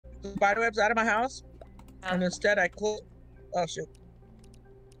spiderwebs out of my house, and instead I clicked. Oh shoot!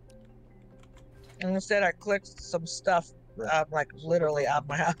 And instead I clicked some stuff, like literally out of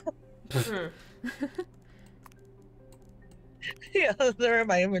my house. Yeah, they're in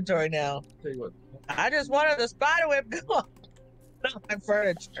my inventory now. Tell you what. I just wanted the spiderweb gone. Not my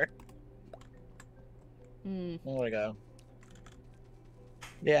furniture. There we go.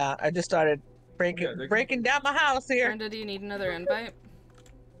 Yeah, I just started breaking down my house here. Brenda, do you need another invite?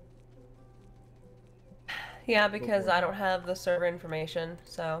 Yeah, because I don't have the server information,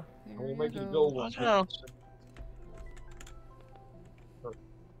 so. We'll make it go once. Oh.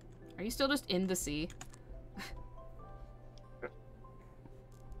 Are you still just in the sea?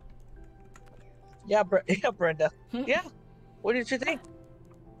 Yeah, Brenda. Yeah. What did you think?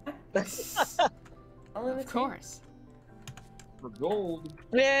 Of course. For gold.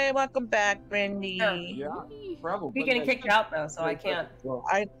 Yay, welcome back, Brandy. Yeah, probably. You're getting kicked out though, so I can't. Well,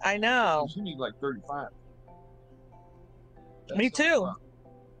 I know. you need like 35. Me too.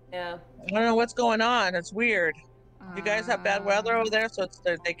 Yeah. I don't know what's going on. It's weird. You guys have bad weather over there, so it's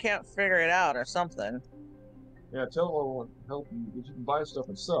they can't figure it out or something. Yeah, tell them I want to help you. If you can buy stuff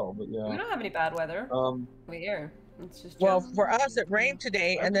and sell, but yeah. We don't have any bad weather. Over here. It's just well, for us, it rained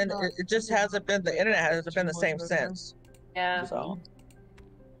today, and then it just hasn't been. The internet hasn't been the same since. Yeah. So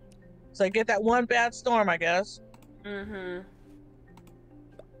I get that one bad storm, I guess. Mm-hmm.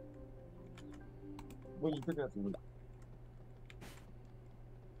 What do you pick up for?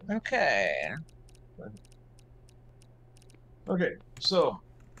 Okay. Okay, so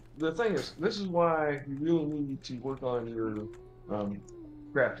the thing is, this is why you really need to work on your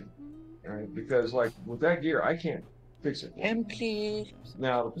crafting, right? Because like with that gear, I can't fix it. MP.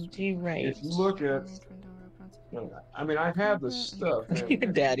 Now, right. if you look at, I mean, I have the stuff.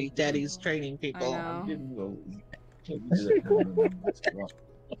 And, Daddy's training people. I'm giving you can't give you that.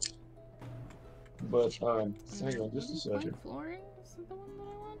 But hang on just a second. Flooring is the one that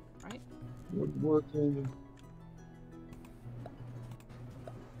I want, right? We're working.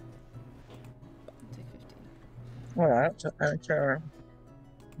 Take 15. All right, sure.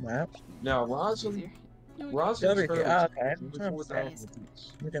 Map. Now, Rosin is okay. $4,000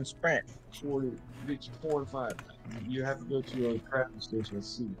 apiece. You can sprint. For reach 4 and 5, you have to go to a crafting station and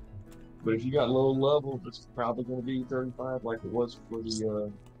see. But if you got low level, it's probably going to be 35, like it was for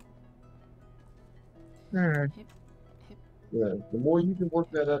the. Yeah, the more you can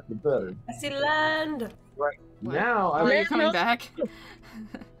work that up, the better. I see land. Right what? now, Are you coming back?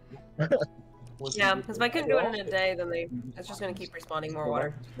 Yeah, because if I couldn't do it in a day, then it's just gonna keep respawning more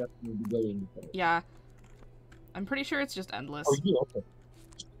water. Yeah, I'm pretty sure it's just endless. Oh, yeah, okay.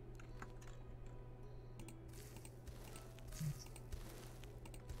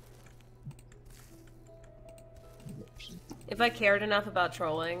 If I cared enough about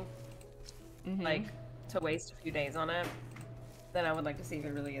trolling, like to waste a few days on it, then I would like to see if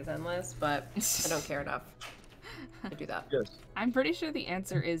it really is endless. But I don't care enough to do that. Yes. I'm pretty sure the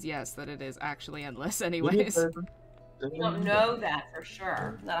answer is yes, that it is actually endless anyways. You don't know that for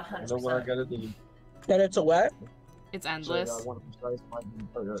sure. Not 100%. I know what I gotta do. That it's a what? It's endless. So I want to precise my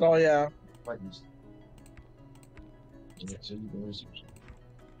Oh yeah. So you can research.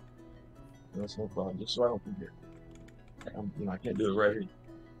 That's no problem. Just so I don't forget. I can't do it right here.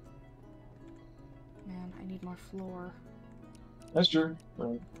 Man, I need more floor. That's true.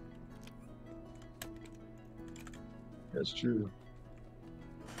 That's true.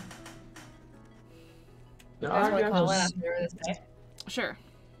 Now, I got Sure.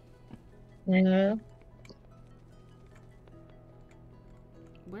 Mm-hmm.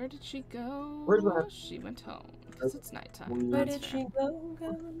 Where did she go? Where's that? She went home because it's nighttime. Where did she go?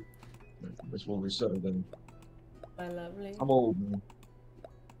 That's when we settled in. My lovely. I'm old, man.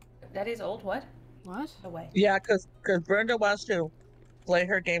 Daddy's old. What? What? No way. Yeah, because Brenda wants to play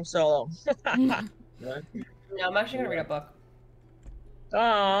her game solo. Right? No, I'm actually gonna read a book.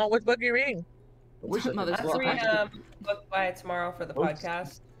 Oh, what book are you reading? I wish I Mother's could I'll Book. read a book by tomorrow for the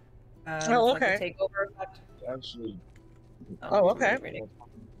podcast. Oh, okay. Like a takeover effect. actually. Oh, okay. Reading.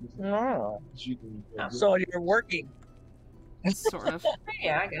 Oh. You can, So you're working. Sort of.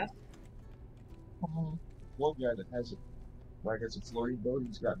 Yeah, I guess. one guy that has it, like it's a floating boat.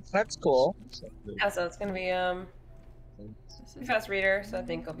 He's got. That's cool. Yeah, so it's gonna be fast reader, so I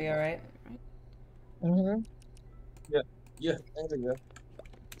think it'll be all right. Mm-hmm. Yeah, there you go.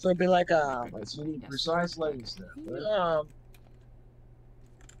 So it'd be like So you need precise lighting stuff, right?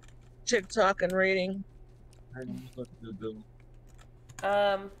 TikTok and reading. How do you look at the bill?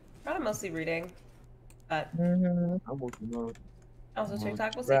 Probably mostly reading, but Mm-hmm. I'm working on it. also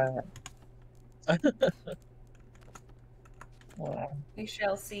TikTok. We'll see. Right. We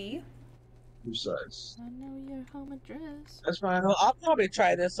shall see. Who size? I know your home address. That's fine. Well, I'll probably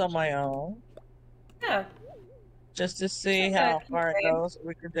try this on my own. Yeah. Just to see Okay. how far it goes.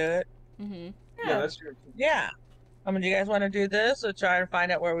 We could do it. Mm-hmm. Yeah, that's your. Yeah. I mean, do you guys want to do this or try to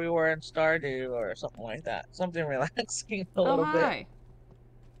find out where we were in Stardew or something like that? Something relaxing a little bit. Hi.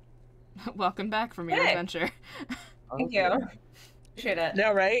 Welcome back from your Hey. adventure. Thank you. Appreciate it.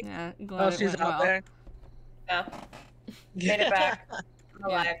 Yeah, right? Yeah, Oh, glad it she's went out well. there. Yeah. Made it back.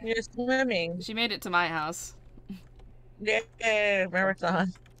 Yeah. You're swimming. She made it to my house. Yeah,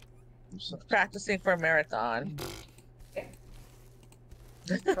 marathon. Practicing for a marathon.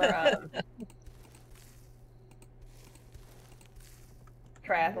 For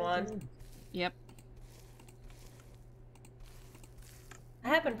triathlon. Yep. I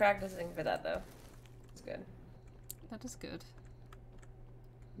have been practicing for that though. It's good. That is good.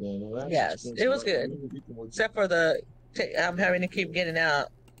 Yeah, no, that's Yes, expensive. it was good. Except for the, I'm having to keep getting out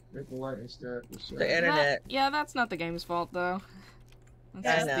the internet. Yeah, that's not the game's fault though. That's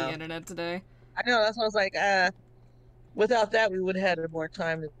I just know. the internet today. I know, that's why I was like, without that, we would have had more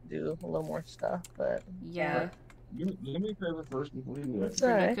time to do a little more stuff, but Yeah. Do me a favor first before you do that. it's all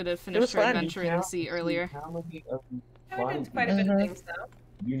We right. could have was finished our fun. adventure in the sea earlier. How many of you I did quite a bit of things though.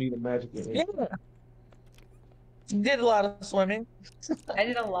 you need a magic in Yeah. You did a lot of swimming. I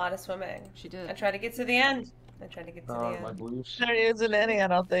did a lot of swimming. She did. I tried to get to the end. I tried to get to the my end. beliefs. There isn't any, I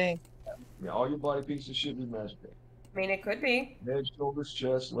don't think. Yeah, all your body pieces should be magic. I mean, it could be. Head, shoulders,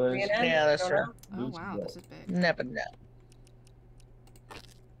 chest, legs. Reenact, Yeah, that's don't true. know. Oh boots, wow, and this is big. Never know.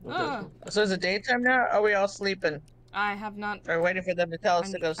 Okay, Ah. cool. So is it daytime now? Or are we all sleeping? I have not. Or waiting for them to tell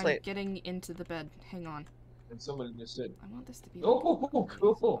us to go I'm sleep? getting into the bed. Hang on. And somebody just said, I want this to be. "Oh, cool."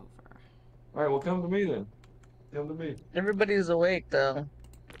 over. All right, well, come to me then. Come to me. Everybody's awake though.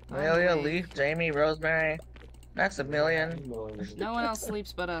 I'm Amelia, awake. Leaf, Jamie, Rosemary, Maximilian. No one else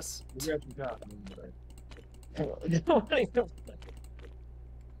sleeps but us. We got some coffee.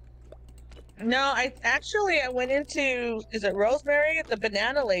 No, I went into, is it Rosemary? The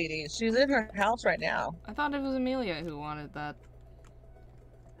banana lady. She's in her house right now. I thought it was Amelia who wanted that.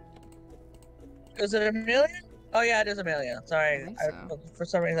 Is it Amelia? Oh yeah, it is Amelia. Sorry. I think so. For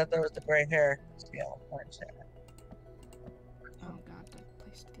some reason I thought it was the gray hair scale. Orange hair. Oh god, I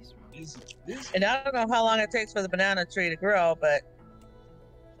placed these wrong. And I don't know how long it takes for the banana tree to grow, but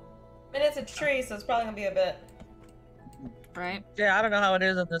I mean, it's a tree, so it's probably gonna be a bit. Right? yeah, I don't know how it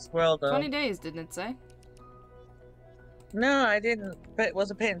is in this world though. 20 days, didn't it say? No, I didn't, but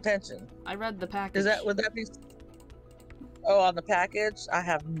wasn't paying attention. I read the package. Would that be? Oh, on the package? I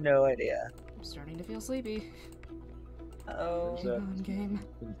have no idea. I'm starting to feel sleepy. Oh. Hang on, game.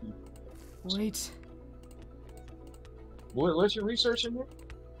 Wait. What's your research in here?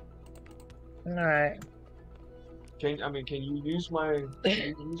 All right. Can you use my?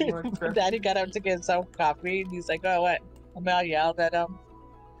 Can you use my craft? Daddy got up to get some coffee, and he's like, "Oh, what?" Mel yelled at him.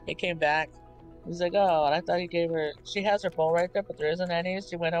 He came back. He's like, "Oh," and I thought he gave her. She has her bowl right there, but there isn't any.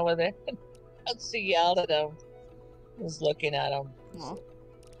 She went over there, and she yelled at him. Was looking at him. Well,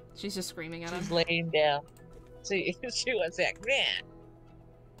 she's just screaming at him. She's laying down. She was like, "Man,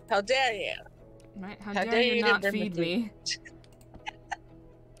 how dare you!" Right? How How dare dare you you not didn't feed bring me?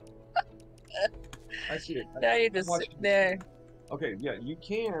 I see it. Now you just sit there. Okay, yeah, you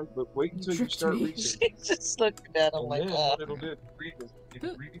can, but wait until you tricked start me. reading. She's just looking at him And like, then "Oh." what it'll do, if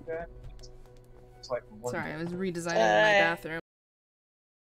you read that, it's like one. Sorry, I was redesigning my bathroom.